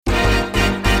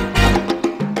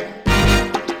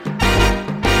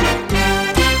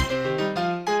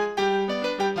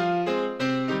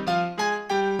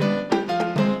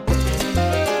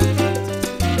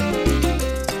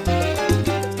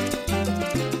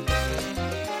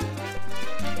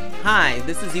Hi,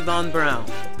 this is Yvonne Brown,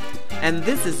 and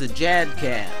this is a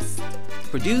JADcast,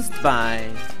 produced by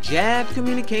JAD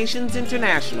Communications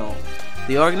International,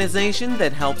 the organization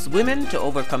that helps women to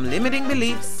overcome limiting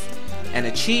beliefs and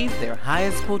achieve their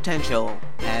highest potential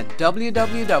at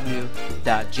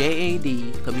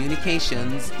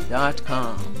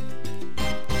www.jadcommunications.com.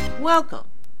 Welcome.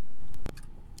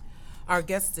 Our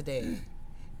guest today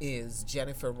is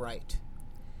Jen Wright.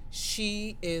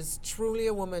 She is truly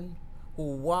a woman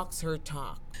who walks her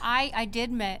talk. I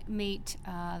did meet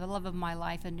the love of my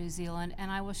life in New Zealand,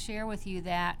 and I will share with you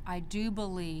that I do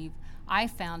believe I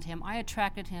found him. I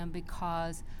attracted him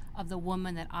because of the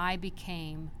woman that I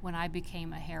became when I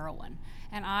became a heroine.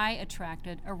 And I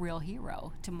attracted a real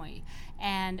hero to me.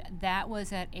 And that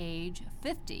was at age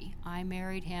 50. I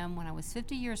married him when I was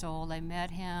 50 years old. I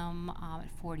met him at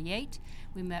 48.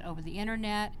 We met over the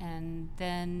internet and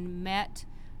then met.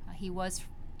 He was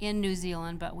in New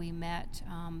Zealand, but we met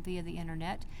via the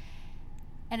internet.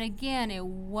 And again, it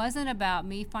wasn't about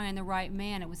me finding the right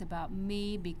man. It was about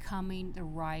me becoming the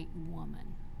right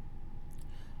woman.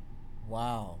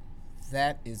 Wow,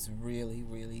 that is really,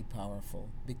 really powerful.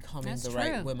 Becoming the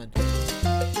right woman.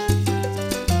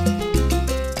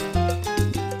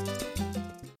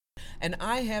 And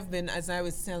I have been, as I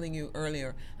was telling you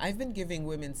earlier, I've been giving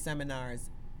women seminars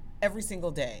every single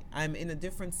day. I'm in a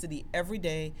different city every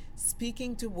day,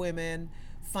 speaking to women,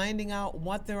 finding out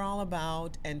what they're all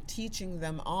about, and teaching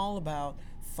them all about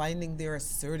finding their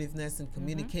assertiveness and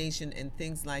communication and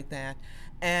things like that.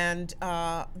 And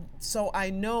so I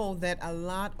know that a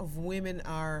lot of women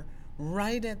are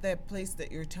right at that place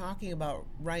that you're talking about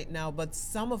right now, but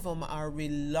some of them are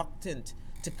reluctant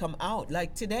to come out.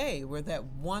 Like today, where that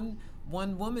one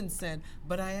woman said,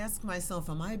 but I ask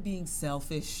myself, am I being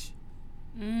selfish?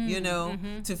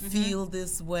 To feel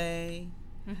this way.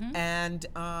 And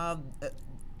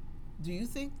do you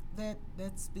think that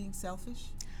that's being selfish?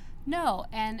 No,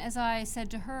 and as I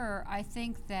said to her, I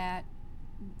think that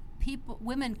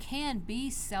women can be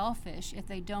selfish if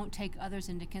they don't take others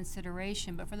into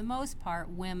consideration, but for the most part,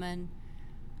 women,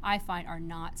 I find, are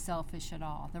not selfish at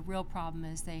all. The real problem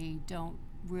is they don't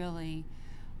really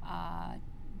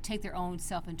take their own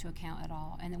self into account at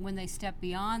all. And then when they step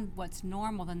beyond what's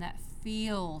normal, then that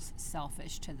feels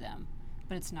selfish to them.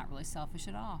 But it's not really selfish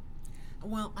at all.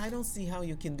 Well, I don't see how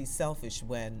you can be selfish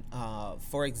when,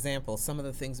 for example, some of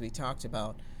the things we talked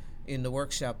about in the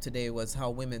workshop today was how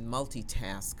women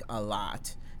multitask a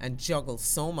lot and juggle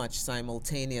so much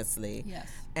simultaneously. Yes.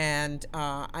 And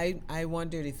I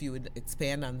wondered if you would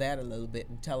expand on that a little bit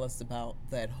and tell us about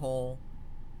that whole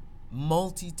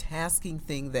multitasking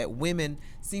thing that women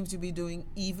seem to be doing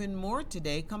even more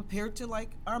today compared to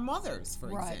like our mothers, for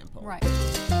example. Right.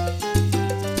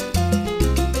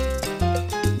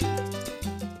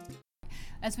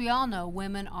 As we all know,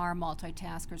 women are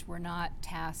multitaskers. We're not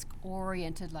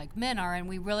task-oriented like men are, and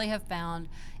we really have found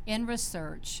in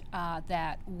research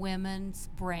that women's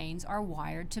brains are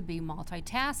wired to be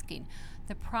multitasking.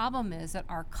 The problem is that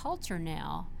our culture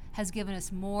now has given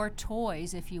us more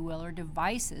toys, if you will, or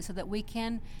devices so that we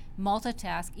can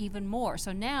multitask even more.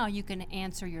 So now you can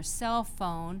answer your cell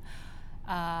phone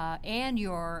and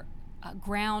your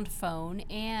ground phone,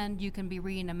 and you can be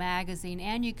reading a magazine,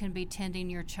 and you can be tending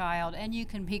your child, and you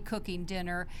can be cooking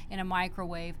dinner in a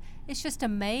microwave. It's just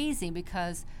amazing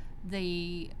because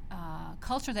the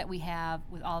culture that we have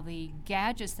with all the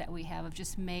gadgets that we have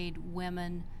just made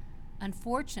women,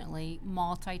 unfortunately,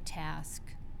 multitask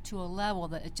to a level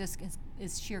that it just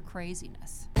is sheer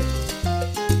craziness.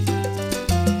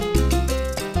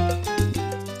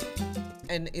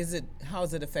 And how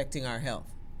is it affecting our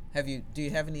health? Do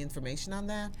you have any information on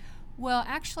that? Well,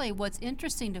 actually, what's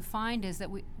interesting to find is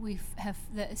that the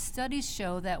studies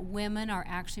show that women are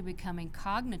actually becoming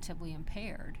cognitively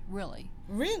impaired, really.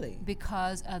 Really?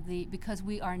 Because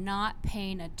we are not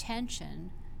paying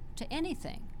attention to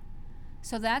anything.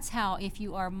 So that's how, if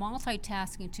you are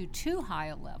multitasking to too high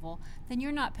a level, then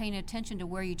you're not paying attention to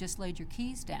where you just laid your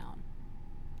keys down.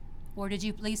 Or did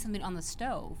you leave something on the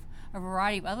stove? A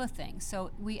variety of other things.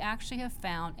 So we actually have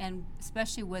found, and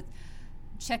especially with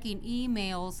checking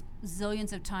emails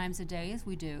zillions of times a day as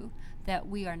we do, that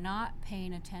we are not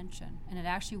paying attention. And it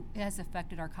has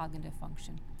affected our cognitive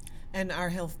function. And our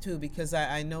health too, because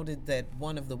I noted that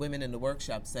one of the women in the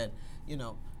workshop said,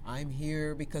 I'm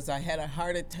here because I had a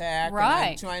heart attack, right,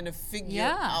 and I'm trying to figure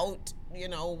out,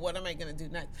 what am I going to do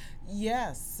next?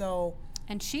 Yes, so.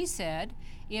 And she said,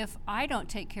 if I don't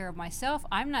take care of myself,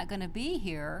 I'm not going to be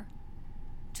here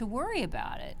to worry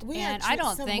about it. More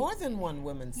than one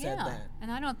woman said that.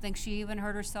 And I don't think she even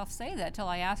heard herself say that till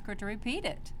I asked her to repeat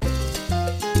it.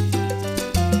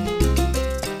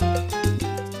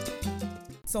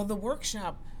 So the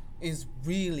workshop is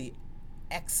really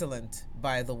excellent,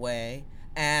 by the way.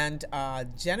 And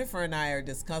Jennifer and I are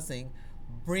discussing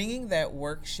bringing that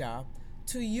workshop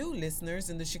to you listeners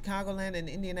in the Chicagoland and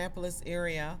Indianapolis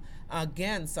area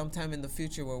again sometime in the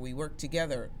future where we work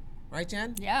together. Right,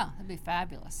 Jen? Yeah, that'd be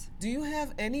fabulous. Do you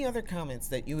have any other comments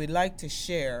that you would like to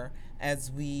share as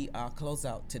we close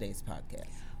out today's podcast?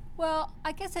 Well,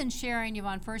 I guess in sharing,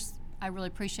 Yvonne, first, I really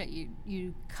appreciate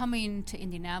you coming to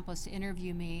Indianapolis to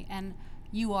interview me, and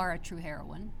you are a true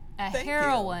heroine. A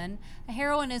heroine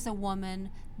is a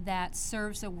woman that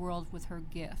serves the world with her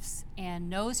gifts and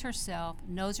knows herself,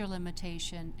 knows her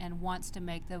limitation, and wants to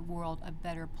make the world a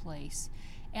better place.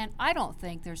 And I don't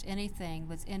think there's anything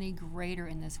that's any greater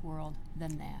in this world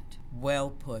than that. Well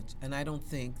put. And I don't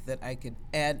think that I could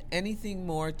add anything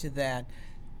more to that.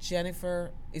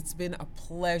 Jennifer, it's been a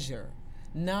pleasure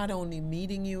not only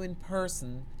meeting you in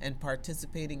person and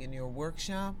participating in your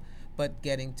workshop, but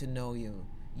getting to know you.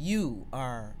 You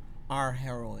are our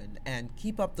heroine, and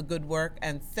keep up the good work,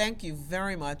 and thank you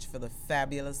very much for the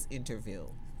fabulous interview.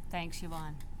 Thanks,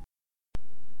 Yvonne.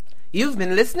 You've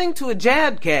been listening to a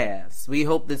Jadcast. We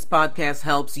hope this podcast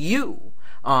helps you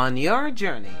on your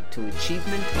journey to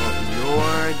achievement of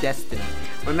your destiny.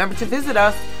 Remember to visit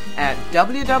us at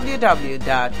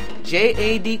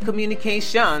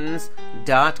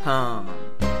www.jadcommunications.com.